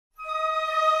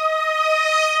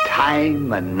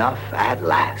Time enough at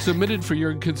last. Submitted for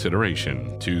your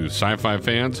consideration to sci-fi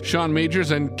fans Sean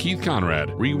Majors and Keith Conrad.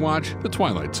 Rewatch The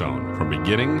Twilight Zone from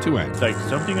beginning to end. It's like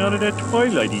something out of that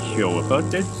Twilighty show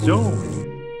about that zone.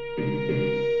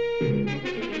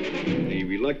 The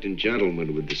reluctant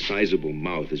gentleman with the sizable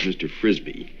mouth is Mr.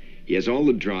 Frisbee. He has all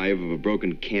the drive of a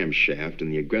broken camshaft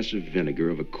and the aggressive vinegar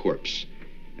of a corpse.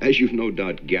 As you've no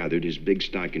doubt gathered, his big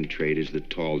stock in trade is the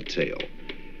tall tale.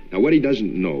 Now, what he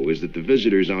doesn't know is that the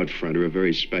visitors out front are a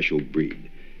very special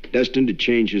breed, destined to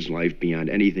change his life beyond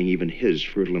anything even his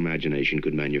fertile imagination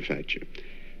could manufacture.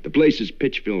 The place is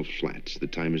Pitchville Flats. The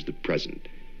time is the present.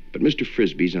 But Mr.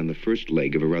 Frisbee's on the first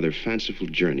leg of a rather fanciful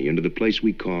journey into the place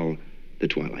we call the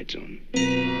Twilight Zone.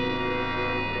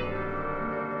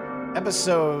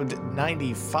 Episode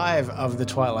 95 of The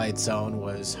Twilight Zone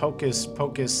was Hocus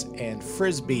Pocus and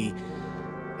Frisbee.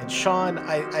 And Sean,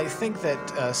 I think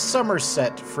that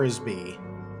Somerset Frisbee,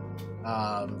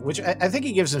 which I think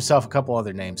he gives himself a couple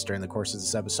other names during the course of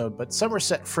this episode, but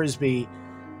Somerset Frisbee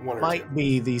might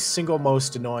be the single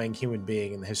most annoying human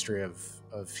being in the history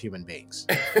of human beings.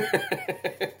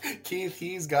 Keith,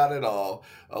 he's got it all.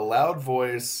 A loud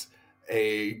voice,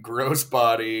 a gross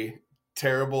body,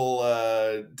 terrible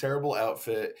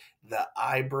outfit. The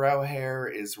eyebrow hair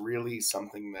is really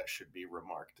something that should be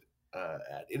remarked at.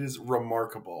 It is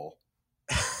remarkable.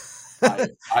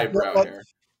 Eyebrow hair.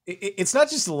 It's not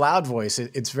just a loud voice.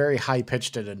 It's very high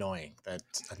pitched and annoying.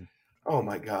 Oh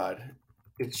my God.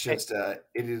 It's just, it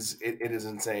is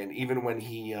insane. Even when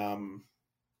he,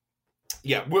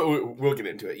 we'll get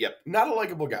into it. Yep. Not a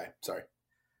likable guy. Sorry.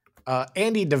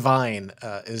 Andy Devine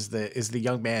is the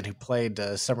young man who played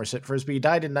Somerset Frisbee. He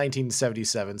died in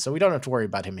 1977, so we don't have to worry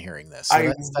about him hearing this.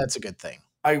 So that's a good thing.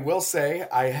 I will say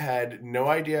I had no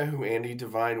idea who Andy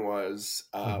Devine was.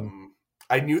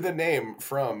 I knew the name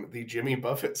from the Jimmy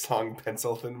Buffett song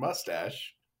 "Pencil Thin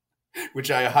Mustache,"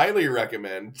 which I highly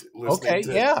recommend listening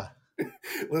to.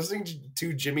 Listening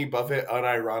to Jimmy Buffett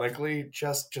unironically,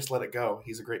 just let it go.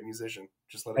 He's a great musician.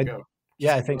 Just let it go.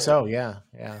 Yeah, I think so. Yeah.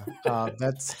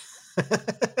 That's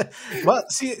well.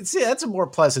 See, that's a more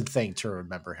pleasant thing to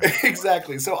remember him.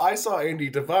 Exactly. So I saw Andy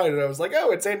Devine, and I was like,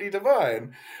 "Oh, it's Andy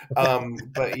Devine."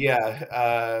 But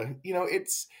yeah,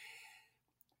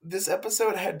 this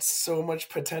episode had so much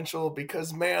potential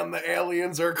because, man, the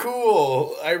aliens are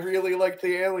cool. I really like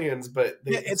the aliens, but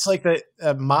it's like the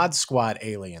Mod Squad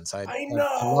aliens. I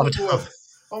know.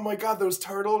 Oh my God, those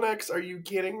turtlenecks! Are you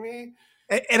kidding me?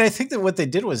 And I think that what they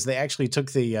did was they actually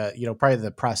took the, probably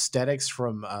the prosthetics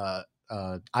from Eye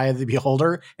of the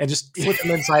Beholder and just flipped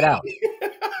them inside out.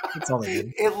 That's all they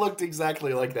did. It looked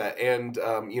exactly like that. And,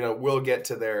 we'll get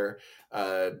to their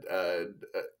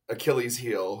Achilles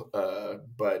heel.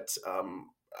 But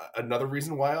another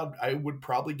reason why I would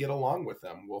probably get along with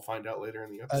them. We'll find out later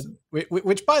in the episode.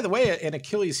 Which, by the way, an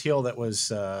Achilles heel that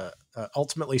was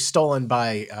ultimately stolen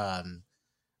by...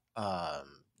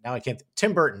 now I can't.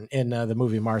 Tim Burton in the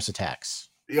movie Mars Attacks.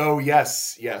 Oh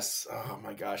yes. Oh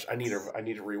my gosh, I need to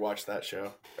rewatch that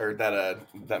show or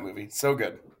that movie. So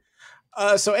good.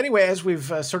 So anyway, as we've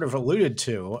sort of alluded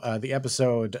to, the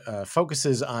episode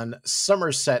focuses on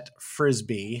Somerset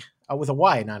Frisbee with a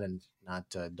Y, not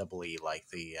double E like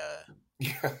the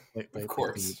of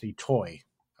course the toy.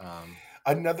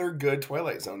 Another good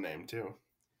Twilight Zone name too.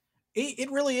 It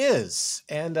really is,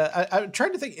 and I'm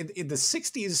trying to think in the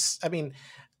 60s. I mean.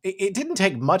 It didn't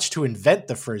take much to invent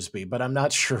the Frisbee, but I'm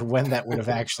not sure when that would have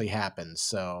actually happened.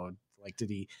 So, like, did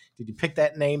he pick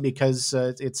that name because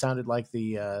it sounded like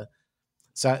the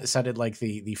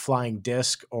flying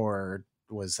disc, or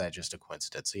was that just a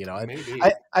coincidence?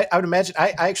 I would imagine.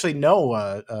 I actually know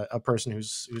a person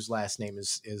whose last name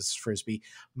is Frisbee.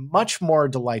 Much more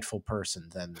delightful person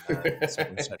than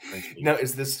Frisbee. Now,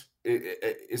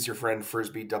 is your friend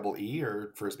Frisbee double E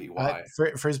or Frisbee Y?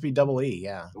 Frisbee double E.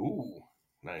 Yeah. Ooh.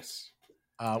 Nice.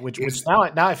 Which now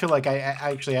I feel like I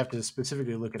actually have to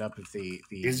specifically look it up if the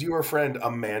is your friend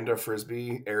Amanda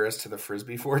Frisbee heiress to the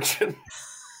Frisbee fortune?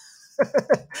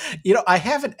 I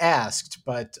haven't asked,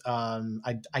 but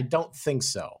I don't think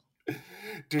so.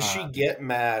 Does she get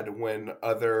mad when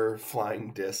other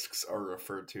flying discs are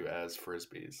referred to as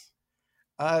Frisbees?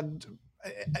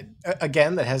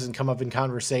 Again, that hasn't come up in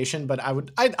conversation, but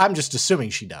I'm just assuming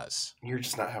she does. You're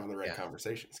just not having the right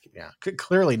conversations. Yeah,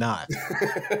 clearly not.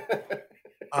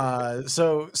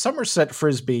 So Somerset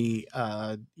Frisbee,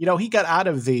 he got out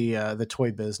of the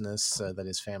toy business that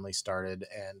his family started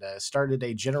and started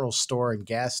a general store and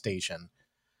gas station.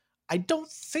 I don't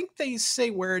think they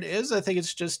say where it is. I think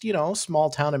it's just,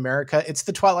 small town America. It's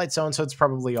the Twilight Zone, so it's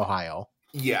probably Ohio.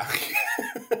 Yeah.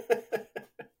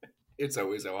 It's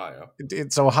always Ohio.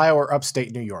 It's Ohio or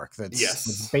upstate New York. That's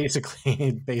Yes.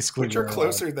 basically Which are where,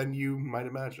 closer than you might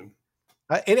imagine.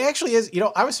 it actually is.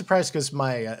 I was surprised because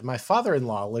my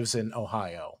father-in-law lives in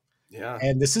Ohio, Yeah.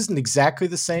 and this isn't exactly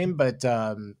the same, but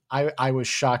I was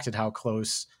shocked at how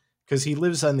close, because he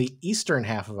lives on the eastern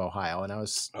half of Ohio, and I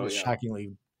was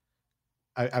shockingly.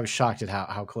 I was shocked at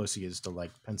how close he is to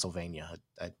like Pennsylvania.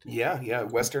 Yeah.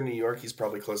 Western New York, he's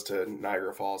probably close to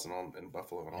Niagara Falls and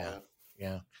Buffalo and all that.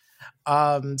 Yeah.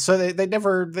 So they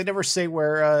never say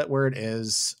where it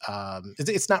is.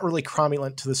 It's not really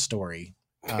cromulent to the story.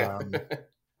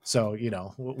 So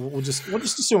we'll just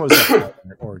assume it was Ohio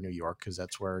or New York, because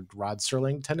that's where Rod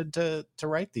Serling tended to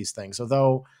write these things.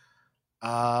 Although,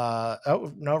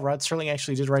 oh no, Rod Serling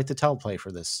actually did write the teleplay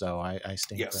for this, so I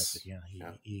stand corrected. Yeah,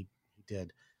 he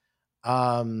did.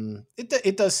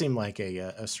 It does seem like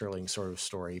a Serling sort of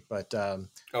story, but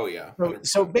oh yeah.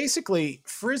 So basically,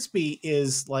 Frisbee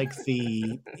is like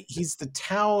he's the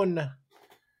town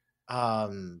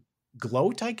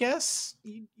gloat, I guess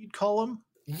you'd call him.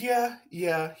 Yeah.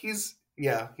 He's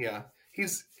yeah.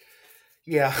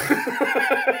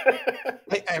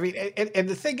 I mean, and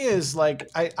the thing is, like,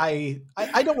 I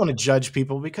don't want to judge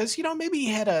people, because maybe he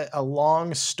had a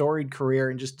long storied career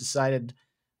and just decided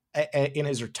in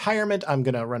his retirement, I'm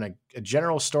going to run a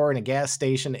general store and a gas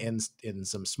station in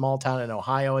some small town in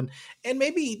Ohio, and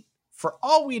maybe for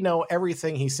all we know,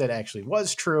 everything he said actually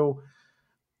was true.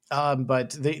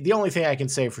 But the only thing I can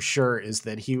say for sure is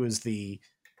that he was the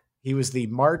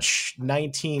March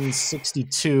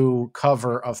 1962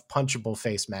 cover of Punchable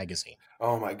Face magazine.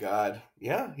 Oh my God.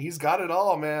 Yeah, he's got it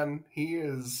all, man. He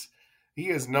is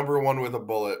number one with a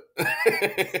bullet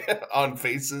on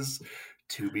Faces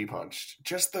to be Punched.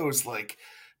 Just those like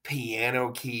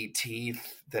piano key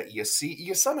teeth that you see.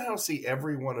 You somehow see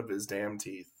every one of his damn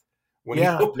teeth when he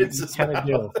opens his mouth.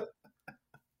 Do.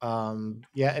 And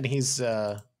he's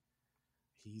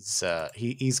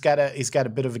got a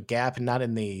bit of a gap, and not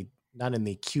in the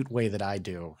cute way that I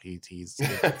do. It's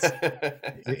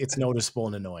noticeable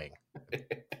and annoying.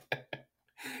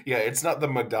 Yeah, it's not the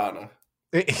Madonna.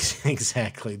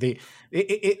 Exactly.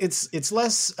 It's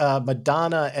less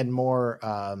Madonna and more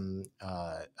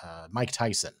Mike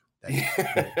Tyson,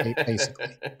 basically.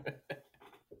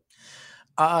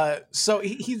 So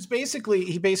he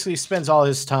basically spends all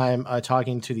his time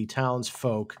talking to the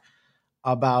townsfolk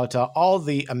about all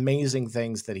the amazing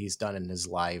things that he's done in his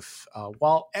life,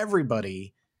 while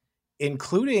everybody,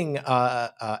 including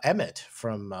Emmett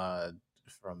from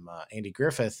Andy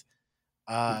Griffith,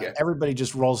 everybody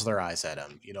just rolls their eyes at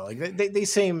him. Like they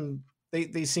seem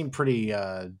pretty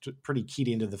keyed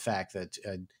into the fact that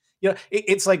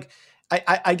it's like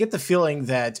I get the feeling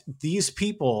that these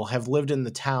people have lived in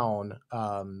the town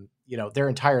their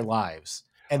entire lives,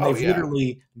 and they've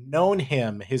literally known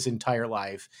him his entire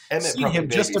life, and seen him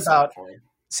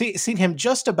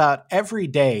just about every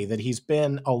day that he's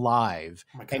been alive,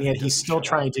 and yet he's still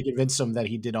trying to convince him that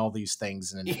he did all these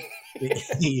things. And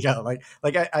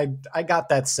I got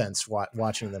that sense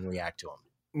watching them react to him.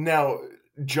 Now,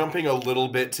 jumping a little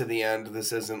bit to the end,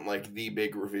 this isn't like the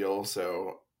big reveal,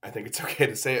 so I think it's okay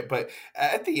to say it. But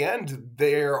at the end,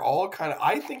 they're all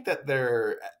I think that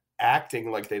they're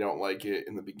acting like they don't like it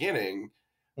in the beginning.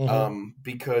 Mm-hmm.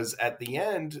 Because at the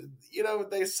end,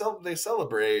 they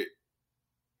celebrate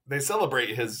his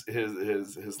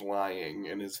lying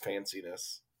and his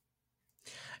fanciness.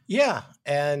 Yeah.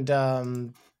 And,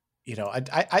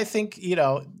 I think,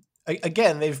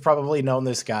 again, they've probably known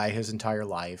this guy his entire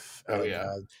life. Oh,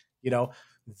 and,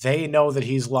 they know that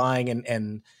he's lying,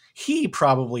 and he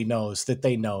probably knows that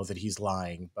they know that he's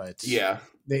lying, but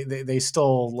they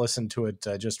still listen to it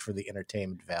just for the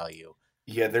entertainment value.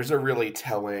 Yeah, there's a really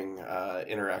telling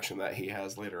interaction that he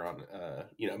has later on,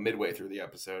 midway through the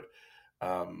episode.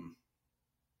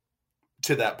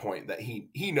 To that point that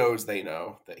he knows they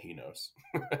know that he knows.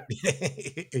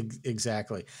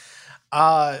 Exactly.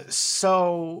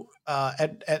 So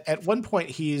at one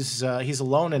point he's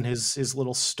alone in his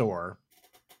little store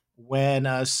when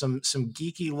some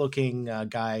geeky looking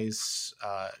guys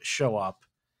show up,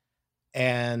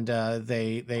 and I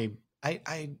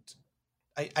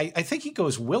think he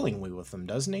goes willingly with them,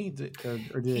 doesn't he? Or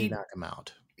did he knock him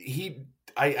out?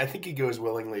 I think he goes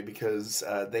willingly because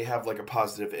they have like a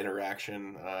positive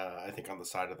interaction, I think, on the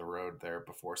side of the road there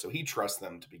before. So he trusts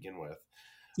them to begin with.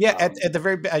 Yeah, at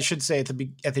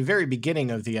the very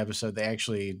beginning of the episode,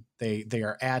 they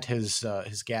are at his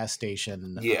gas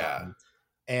station. Yeah.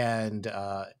 And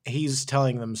he's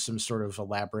telling them some sort of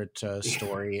elaborate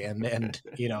story, and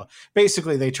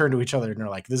basically they turn to each other and they're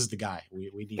like, "This is the guy.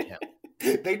 We need him."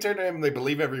 They turn to him and they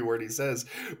believe every word he says.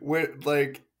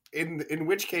 in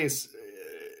which case,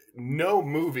 no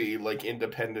movie like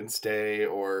Independence Day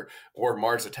or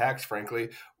Mars Attacks, frankly,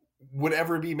 would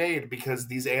ever be made because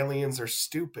these aliens are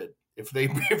stupid. If they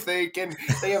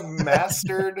have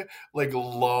mastered like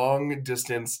long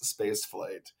distance space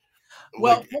flight.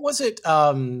 Well, Like, what was it?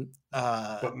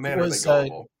 but man, it are was, they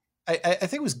gullible. I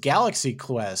think it was Galaxy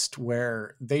Quest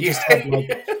where they just had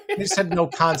they just had no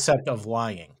concept of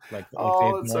lying. Like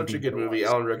Oh, had it's no such a idea good what it movie.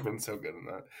 was. Alan Rickman's so good in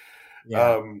that.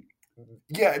 Yeah.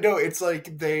 Yeah, no, it's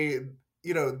like they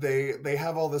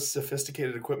have all this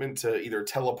sophisticated equipment to either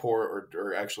teleport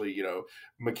or actually,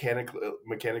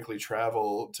 mechanically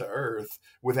travel to Earth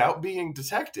without being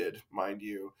detected, mind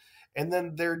you. And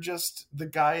then they're just the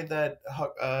guy that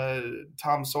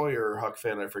Tom Sawyer or Huck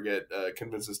Finn, I forget,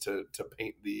 convinces to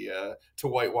paint to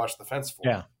whitewash the fence for.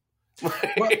 Yeah.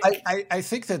 Well, I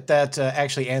think that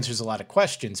actually answers a lot of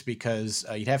questions because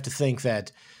you'd have to think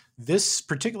that this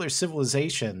particular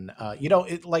civilization,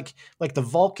 it like the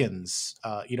Vulcans,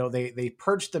 they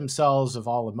purged themselves of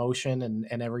all emotion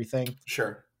and everything.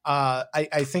 Sure.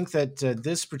 I think that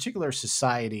this particular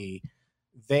society,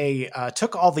 they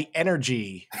took all the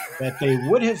energy that they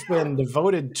would have been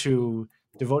devoting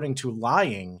to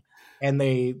lying, and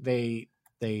they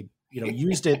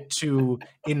used it to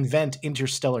invent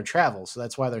interstellar travel. So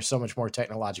that's why they're so much more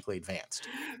technologically advanced.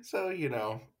 So,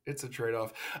 it's a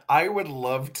trade-off. I would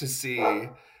love to see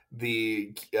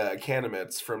the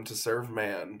Canimets from To Serve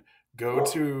Man go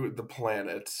to the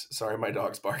planet. Sorry, my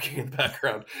dog's barking in the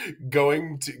background.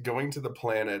 Going to the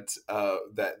planet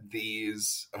that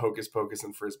these Hocus Pocus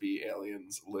and Frisbee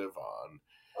aliens live on.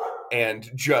 And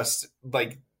just,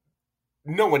 like,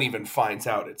 no one even finds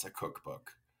out it's a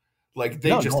cookbook. Like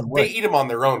they eat them on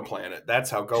their own planet. That's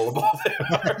how gullible they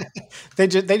are. they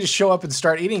just show up and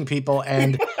start eating people,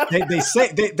 and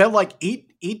they'll like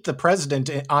eat the president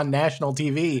on national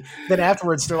TV. Then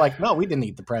afterwards, they're like, "No, we didn't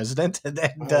eat the president," and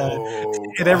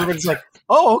everybody's like,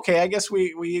 "Oh, okay, I guess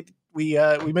we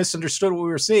misunderstood what we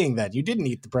were seeing. Then you didn't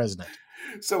eat the president."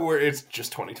 So it's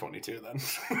just 2022 then.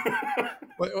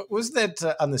 Was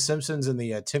that on The Simpsons in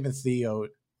the Timothy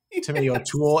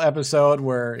O'Toole episode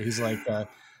where he's like?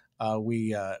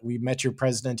 We met your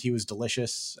president. He was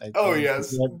delicious.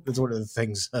 Yes, that's one of the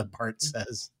things Bart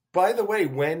says. By the way,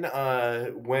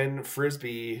 when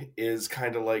Frisbee is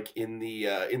kind of like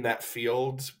in that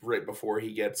field right before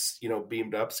he gets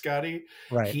beamed up, Scotty,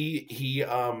 right? He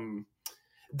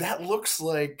that looks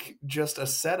like just a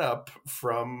setup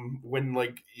from when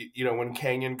when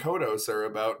Kang and Kodos are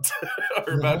about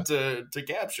to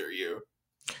capture you.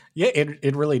 Yeah,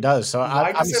 it really does. So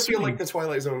why does it feel like the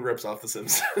Twilight Zone rips off The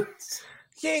Simpsons?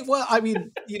 Yeah, well, I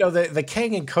mean, the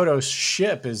Kang and Kodos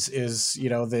ship is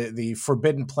the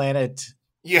Forbidden Planet.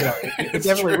 Yeah, it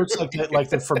definitely looks like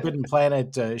the Forbidden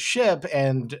Planet ship,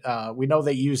 and we know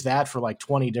they use that for like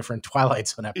 20 different Twilight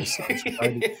Zone episodes.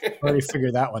 already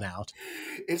figured that one out.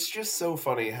 It's just so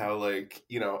funny how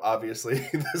obviously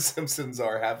The Simpsons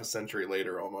are half a century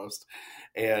later almost.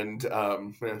 And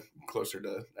closer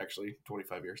to actually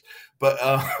 25 years, but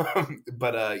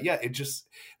yeah,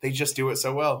 they just do it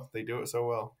so well. They do it so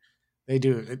well. They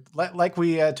do. Like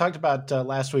we talked about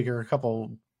last week or a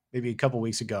couple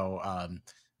weeks ago.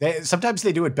 Sometimes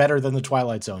they do it better than the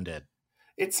Twilight Zone did.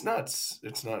 It's nuts.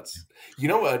 It's nuts.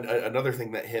 Another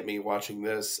thing that hit me watching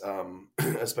this,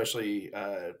 especially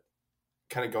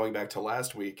kind of going back to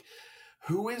last week,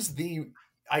 who is the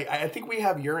I think we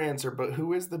have your answer, but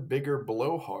who is the bigger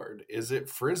blowhard? Is it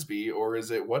Frisbee or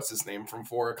is it what's his name from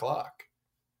 4 o'clock?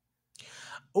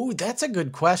 Oh, that's a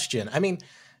good question. I mean,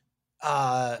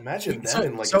 imagine that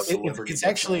in like a celebrity. It's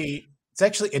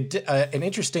actually an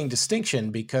interesting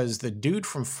distinction because the dude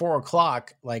from 4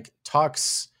 o'clock like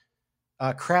talks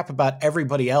crap about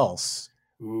everybody else.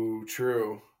 Ooh,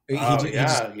 true. He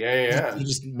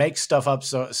just makes stuff up.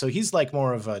 So he's like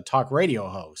more of a talk radio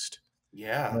host.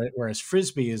 Yeah. Whereas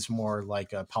Frisbee is more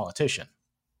like a politician.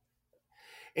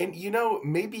 And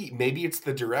maybe it's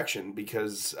the direction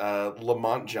because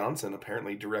Lamont Johnson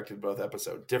apparently directed both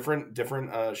episodes. Different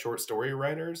short story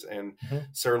writers, and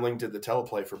Serling did the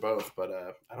teleplay for both.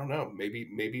 But I don't know.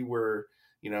 Maybe we're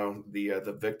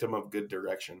the victim of good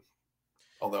direction.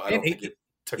 Although I don't think it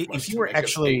took much to make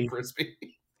us hate Frisbee.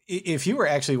 If you were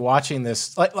actually watching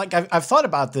this, like I've thought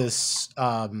about this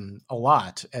a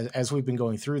lot as we've been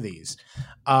going through these,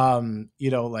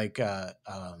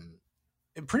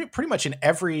 pretty much in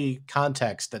every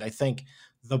context that I think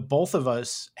the both of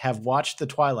us have watched The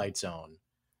Twilight Zone,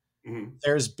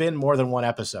 there's been more than one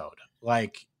episode.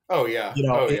 Like, if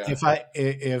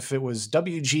it was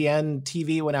WGN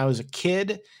TV when I was a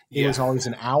kid, it was always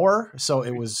an hour, so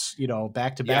it was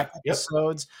back to back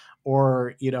episodes.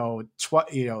 or,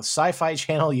 Sci-Fi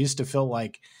Channel used to fill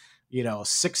like,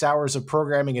 6 hours of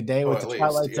programming a day with the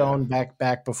Twilight Zone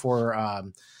back before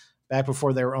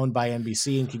they were owned by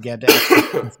NBC and could get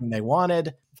everything they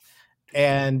wanted.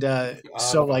 And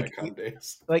so like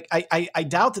I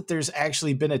doubt that there's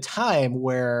actually been a time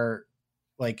where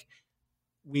like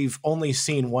we've only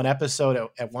seen one episode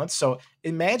at once. So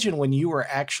imagine when you were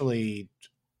actually,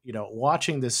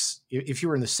 watching this, if you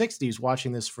were in the 60s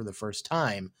watching this for the first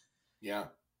time. Yeah.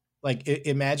 Like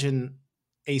imagine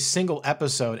a single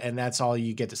episode and that's all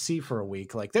you get to see for a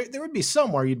week. Like there would be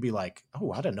somewhere you'd be like,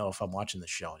 oh, I don't know if I'm watching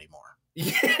this show anymore.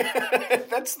 Yeah,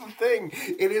 that's the thing.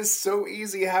 It is so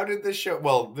easy. How did the show?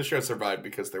 Well, the show survived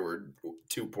because there were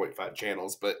 2.5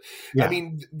 channels. But yeah. I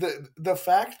mean, the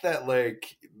fact that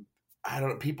like I don't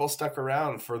know, people stuck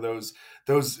around for those.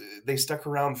 They stuck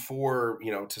around for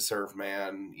To Serve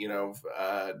Man,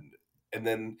 and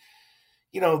then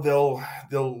they'll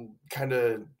kind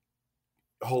of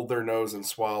hold their nose and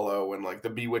swallow, and like the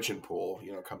Bewitching Pool,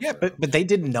 comes. Yeah, but they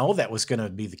didn't know that was going to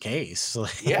be the case.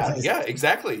 yeah,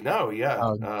 exactly. No,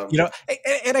 yeah.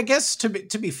 And I guess to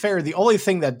be fair, the only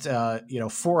thing that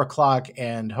 4 o'clock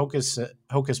and Hocus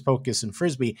Pocus and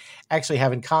Frisbee actually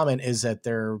have in common is that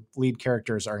their lead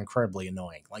characters are incredibly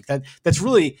annoying. Like that's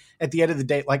really at the end of the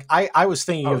day. Like I was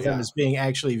thinking of them as being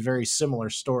actually very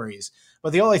similar stories.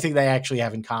 But the only thing they actually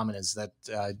have in common is that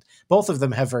both of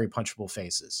them have very punchable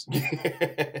faces.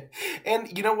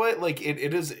 And you know what? Like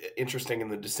it is interesting in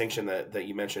the distinction that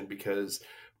you mentioned, because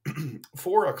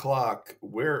 4 o'clock,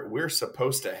 we're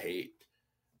supposed to hate.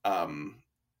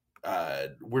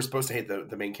 We're supposed to hate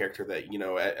the main character that,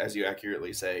 as you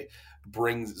accurately say,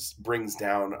 brings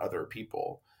down other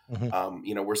people.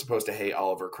 Mm-hmm. We're supposed to hate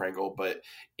Oliver Kringle, but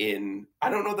I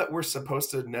don't know that we're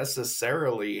supposed to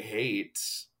necessarily hate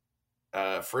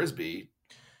Frisbee,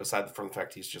 aside from the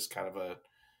fact he's just kind of a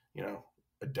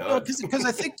dud. Because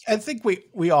I think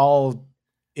we all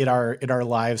in our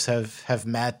lives have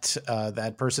met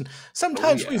that person.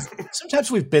 Sometimes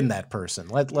we've been that person.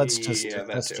 Let's just be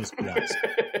honest.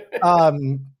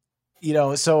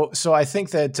 So I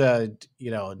think that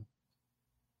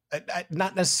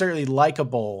not necessarily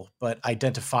likable, but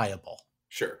identifiable.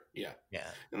 Sure. Yeah.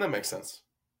 And that makes sense.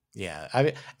 Yeah. I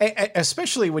mean,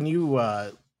 especially when you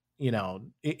in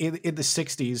the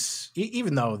 60s,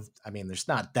 even though, I mean, there's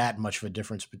not that much of a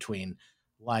difference between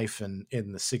life and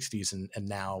in the 60s and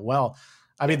now. Well,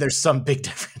 I mean, there's some big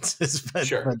differences, but,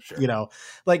 sure.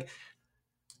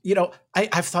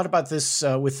 I've thought about this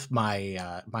with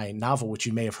my my novel, which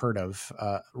you may have heard of,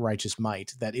 Righteous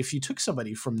Might, that if you took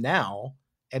somebody from now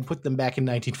and put them back in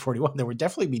 1941, there would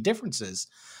definitely be differences,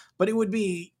 but it would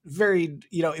be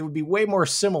it would be way more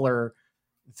similar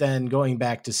than going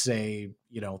back to, say,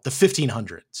 the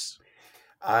 1500s.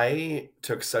 I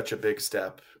took such a big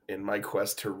step in my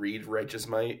quest to read Righteous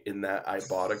Might in that I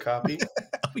bought a copy.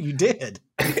 Oh, you did?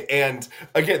 And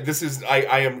again, this is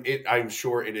I'm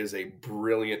sure it is a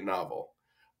brilliant novel.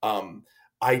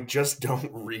 I just don't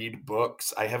read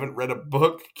books. I haven't read a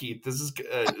book, Keith. This is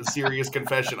a serious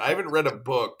confession. I haven't read a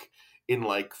book in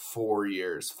like 4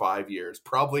 years, 5 years,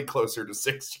 probably closer to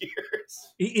 6 years.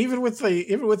 Even with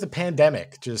the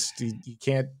pandemic, just you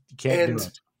can't do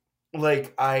it.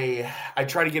 Like I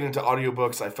try to get into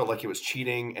audiobooks. I felt like it was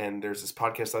cheating. And there's this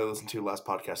podcast I listened to, Last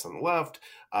Podcast on the Left.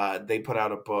 They put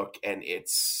out a book, and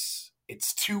it's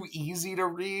too easy to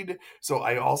read. So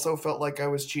I also felt like I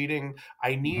was cheating.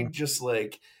 I need just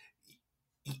like,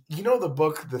 the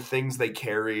book, The Things They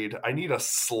Carried. I need a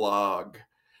slog.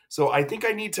 So I think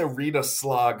I need to read a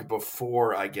slog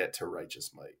before I get to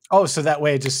Righteous Might. Oh, so that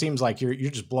way it just seems like you're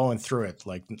just blowing through it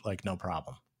like no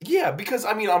problem. Yeah, because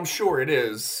I mean, I'm sure it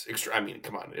is. I mean,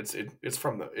 come on, it's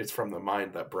from the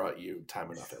mind that brought you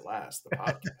Time Enough at Last, the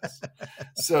podcast.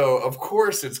 So of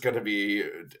course it's going to be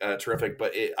terrific.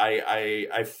 But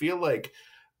I feel like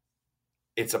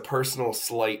it's a personal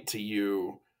slight to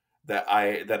you that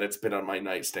it's been on my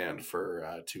nightstand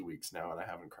for 2 weeks now, and I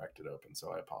haven't cracked it open.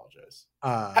 So I apologize.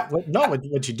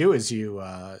 What you do is you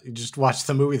just watch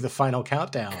the movie The Final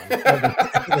Countdown.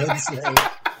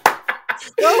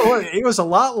 No, it was a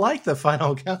lot like The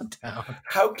Final Countdown.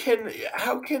 How can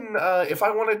if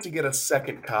I wanted to get a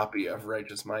second copy of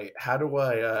Righteous Might, how do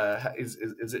I? Is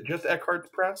it just Eckhart's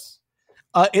Press?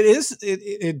 It is.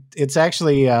 It's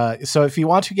actually so. If you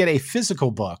want to get a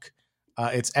physical book,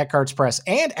 it's Eckhart's Press.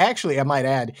 And actually, I might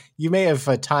add, you may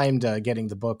have timed getting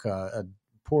the book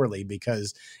poorly,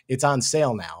 because it's on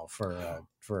sale now for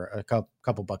a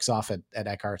couple bucks off at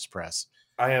Eckhart's Press.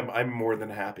 I'm more than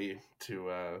happy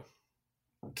to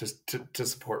to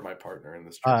support my partner in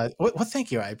this. Well,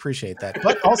 thank you. I appreciate that.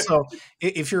 But also,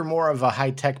 if you're more of a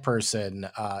high tech person,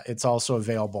 it's also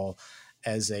available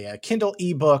as a Kindle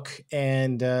ebook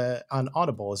and on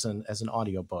Audible as an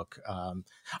audiobook.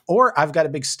 Or I've got a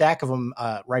big stack of them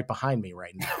right behind me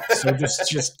right now. So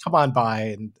just come on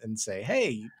by and say,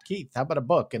 hey, Keith, how about a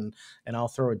book? And I'll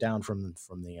throw it down from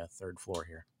the third floor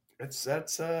here. That's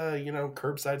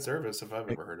curbside service if I've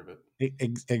ever heard of it.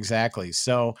 Exactly.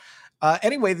 So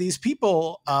anyway, these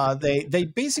people they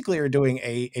basically are doing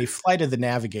a Flight of the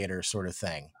Navigator sort of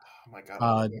thing. Oh my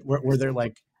God! Where they're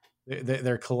like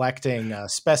they're collecting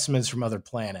specimens from other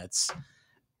planets,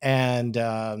 and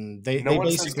they one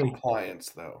basically says compliance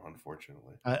though,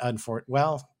 unfortunately.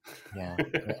 Well, yeah,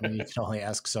 I mean, you can only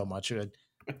ask so much.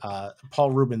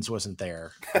 Paul Rubens wasn't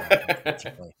there.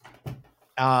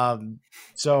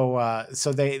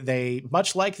 So they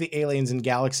much like the aliens in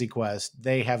Galaxy Quest,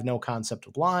 they have no concept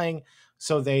of lying.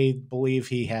 So they believe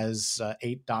he has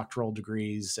 8 doctoral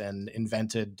degrees and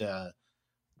invented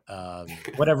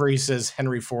whatever he says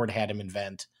Henry Ford had him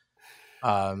invent,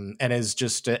 and is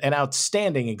just an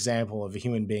outstanding example of a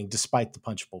human being despite the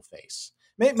punchable face.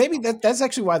 Maybe that's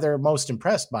actually why they're most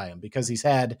impressed by him, because he's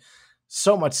had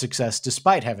so much success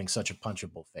despite having such a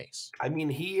punchable face. I mean,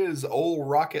 he is old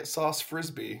rocket sauce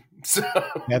Frisbee. So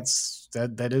that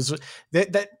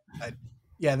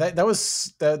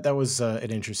was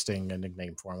an interesting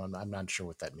nickname for him. I'm not sure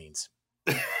what that means.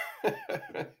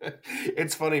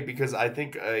 It's funny because I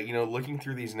think looking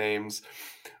through these names,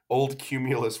 old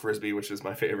Cumulus Frisbee, which is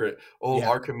my favorite, old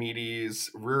Archimedes,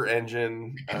 rear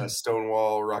engine,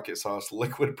 Stonewall, rocket sauce,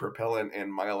 liquid propellant,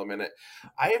 and mile a minute.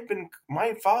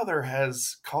 My father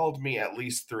has called me at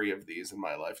least 3 of these in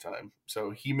my lifetime,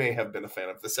 so he may have been a fan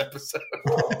of this episode.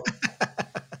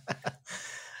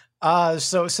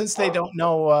 So since they don't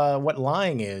know what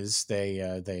lying is,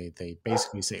 they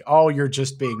basically say, "Oh, you're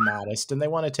just being modest," and they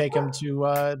want to take him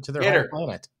to their home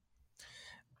planet.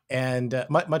 And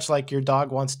much like your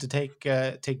dog wants to take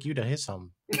you to his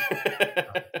home.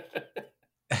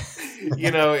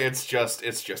 It's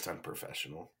just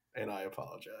unprofessional, and I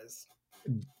apologize.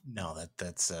 No,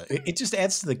 that's it just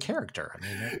adds to the character. I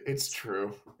mean, it's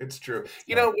true.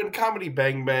 When Comedy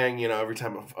Bang Bang, every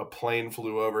time a plane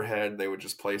flew overhead, they would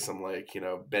just play some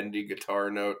bendy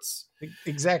guitar notes.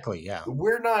 Exactly. Yeah.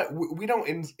 We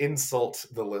don't insult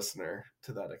the listener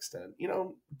to that extent.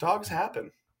 Dogs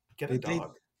happen. Get a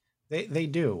dog. They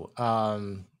do. My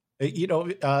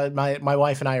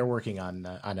wife and I are working on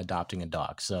adopting a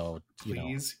dog. So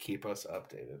please keep us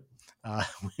updated.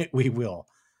 We will.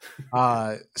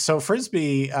 So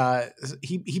Frisbee,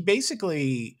 he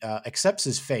basically accepts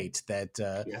his fate that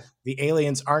the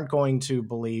aliens aren't going to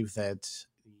believe that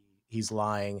he's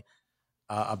lying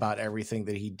about everything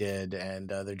that he did, and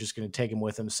they're just going to take him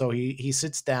with him. So he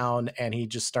sits down and he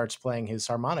just starts playing his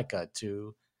harmonica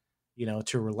to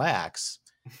relax.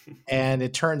 And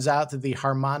it turns out that the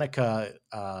harmonica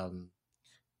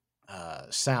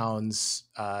sounds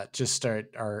just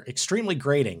are extremely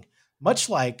grating, much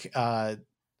like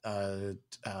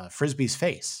Frisbee's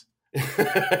face.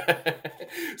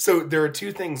 So there are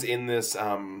 2 things in this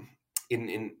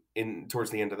in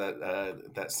towards the end of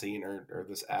that scene or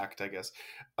this act, I guess.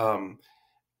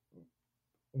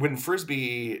 When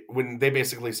they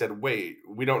basically said, "Wait,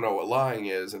 we don't know what lying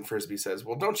is," and Frisbee says,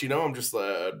 "Well, don't you know I'm just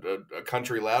a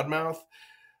country loudmouth?"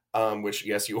 Which,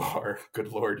 yes, you are. Good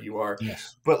Lord, you are.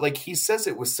 Yes. But he says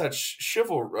it with such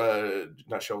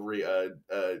not chivalry,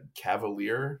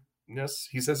 cavalierness.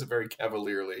 He says it very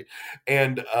cavalierly,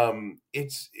 and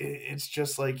it's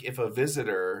just like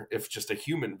if just a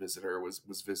human visitor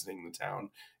was visiting the town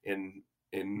in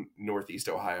Northeast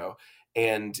Ohio.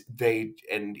 And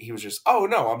he was just, "Oh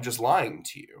no, I'm just lying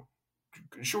to you.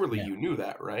 Surely you knew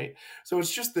that, right?" So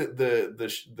it's just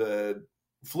the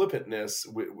flippantness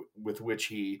with which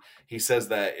he says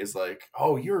that is like,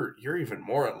 "Oh, you're even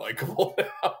more unlikable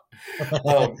now."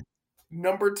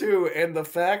 Number 2, and the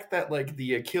fact that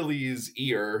the Achilles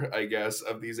ear, I guess,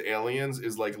 of these aliens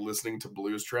is listening to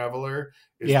Blues Traveler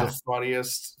is the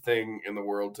funniest thing in the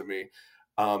world to me.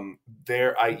 I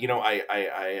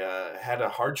had a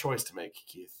hard choice to make,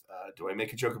 Keith. Do I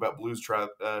make a joke about Blues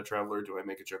Traveler? Do I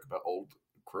make a joke about Old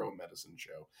Crow Medicine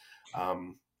Show?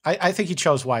 I think he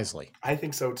chose wisely. I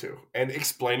think so too. And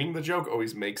explaining the joke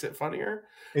always makes it funnier.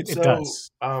 It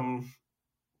does.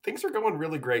 Things are going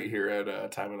really great here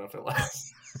at Time Enough at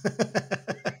Last.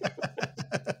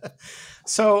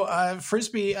 So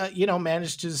Frisbee,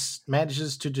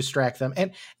 manages to distract them,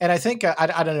 and I think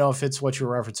I don't know if it's what you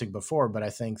were referencing before, but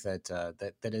I think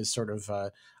that is sort of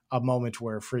a moment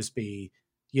where Frisbee,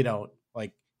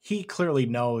 he clearly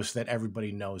knows that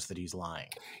everybody knows that he's lying.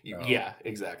 So. Yeah,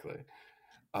 exactly.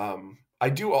 I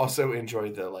do also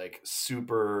enjoy the like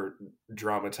super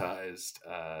dramatized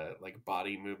like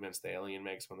body movements the alien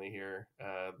makes when they hear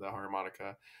the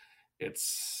harmonica.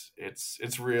 It's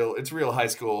real high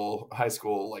school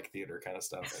like theater kind of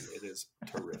stuff, and it is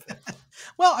terrific.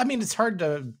 Well, I mean, it's hard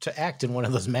to act in one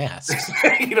of those masks.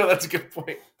 That's a good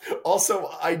point. Also,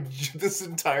 this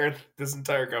entire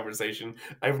conversation,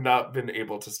 I've not been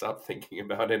able to stop thinking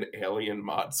about an Alien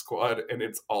Mod Squad, and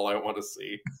it's all I want to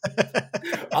see.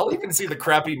 I'll even see the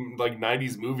crappy like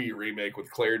 90s movie remake with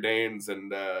Claire Danes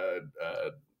and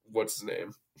what's his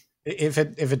name? If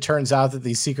it turns out that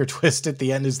the secret twist at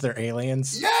the end is they're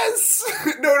aliens. Yes.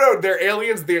 No, they're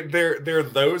aliens. They're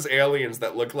those aliens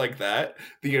that look like that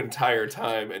the entire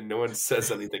time, and no one says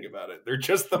anything about it. They're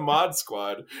just the Mod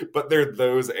Squad, but they're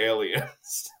those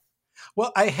aliens.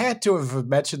 Well, I had to have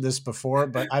mentioned this before,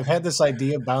 but I've had this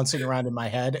idea bouncing around in my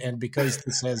head, and because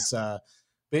this has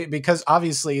because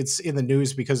obviously it's in the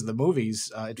news because of the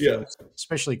movies, it feels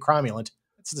especially cromulent.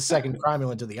 It's the second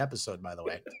cromulent of the episode, by the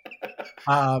way.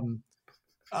 I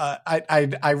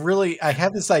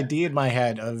had this idea in my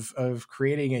head of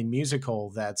creating a musical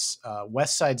that's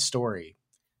West Side Story,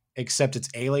 except it's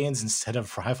aliens instead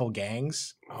of rival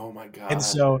gangs. Oh my god! And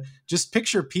so just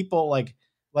picture people like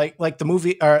the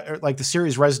movie or like the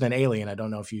series Resident Alien. I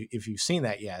don't know if you've seen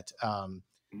that yet.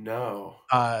 No.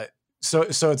 So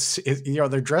it's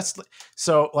they're dressed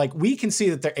so like we can see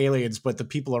that they're aliens, but the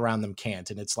people around them can't,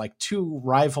 and it's like two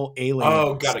rival aliens.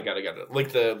 Oh, got it.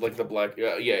 Like the black,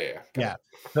 yeah.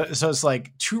 So it's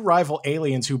like two rival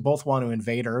aliens who both want to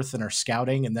invade Earth and are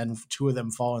scouting, and then two of them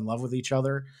fall in love with each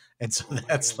other, and so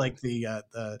that's like the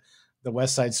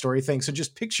West Side Story thing. So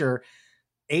just picture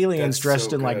aliens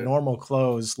dressed in like normal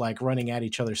clothes, like running at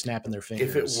each other, snapping their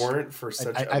fingers. If it weren't for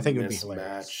such I think it would be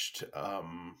mismatched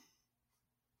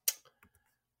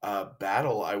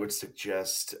battle, I would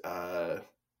suggest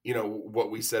what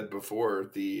we said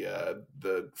before,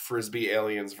 the Frisbee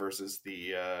aliens versus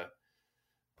the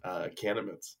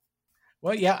Canamitz.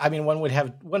 Well, yeah, I mean, one would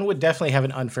definitely have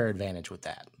an unfair advantage with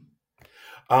that.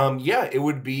 It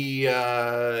would be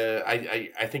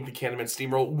I think the Canamitz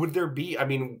steamroll. Would there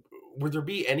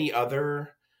be any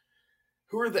other,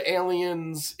 who are the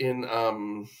aliens in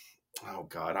oh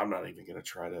god, I'm not even gonna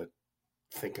try to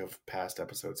think of past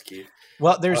episodes, Keith.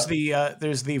 Well, there's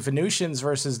the Venusians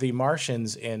versus the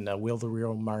Martians in Will the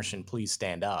Real Martian Please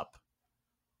Stand Up?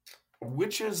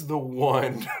 Which is the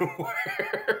one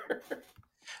where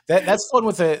that's the one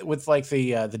with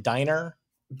the diner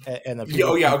and the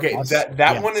okay,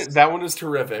 that one is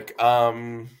terrific.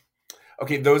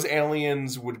 Okay, those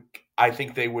aliens I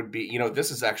think they would be,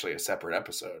 this is actually a separate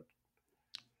episode.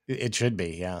 It should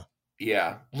be, yeah.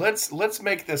 Yeah, let's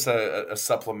make this a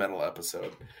supplemental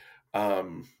episode,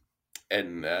 and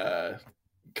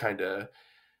kind of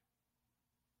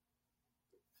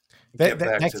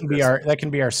that can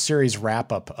be our series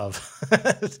wrap up of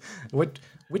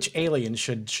which alien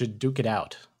should duke it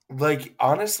out. Like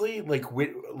honestly,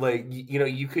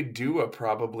 you could do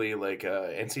probably like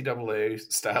a NCAA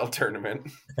style tournament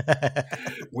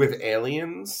with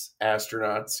aliens,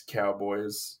 astronauts,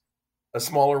 cowboys, a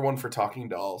smaller one for talking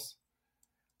dolls.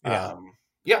 Yeah.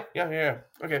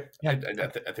 Okay. Yeah.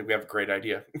 I think we have a great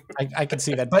idea. I can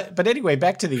see that. But anyway,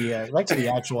 back to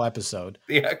the actual episode.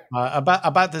 Yeah.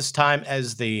 About this time,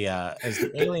 as the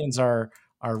aliens are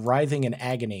writhing in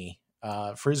agony,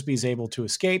 Frisbee's able to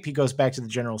escape. He goes back to the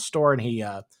general store, and he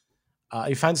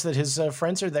finds that his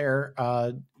friends are there,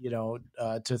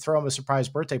 to throw him a surprise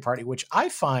birthday party, which I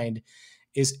find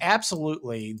is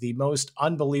absolutely the most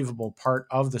unbelievable part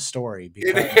of the story.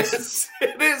 Because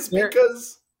it is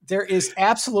because there is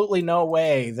absolutely no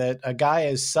way that a guy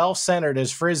as self-centered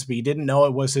as Frisbee didn't know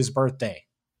it was his birthday.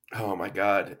 Oh my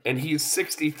God. And he's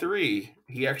 63.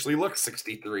 He actually looks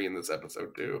 63 in this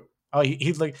episode too. Oh,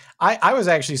 he looked, I was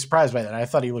actually surprised by that. I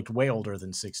thought he looked way older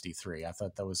than 63. I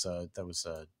thought that was a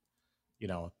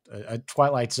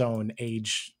Twilight Zone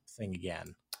age thing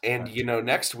again. And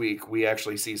next week we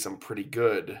actually see some pretty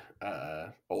good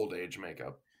old age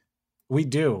makeup. We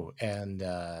do, and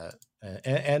a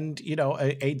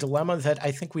dilemma that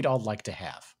I think we'd all like to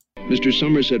have. Mr.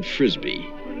 Somerset Frisbee,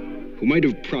 who might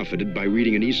have profited by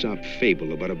reading an Aesop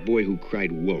fable about a boy who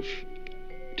cried wolf.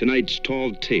 Tonight's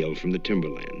tall tale from the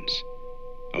timberlands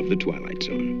of the Twilight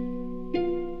Zone.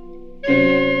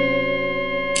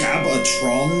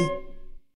 Gabatron?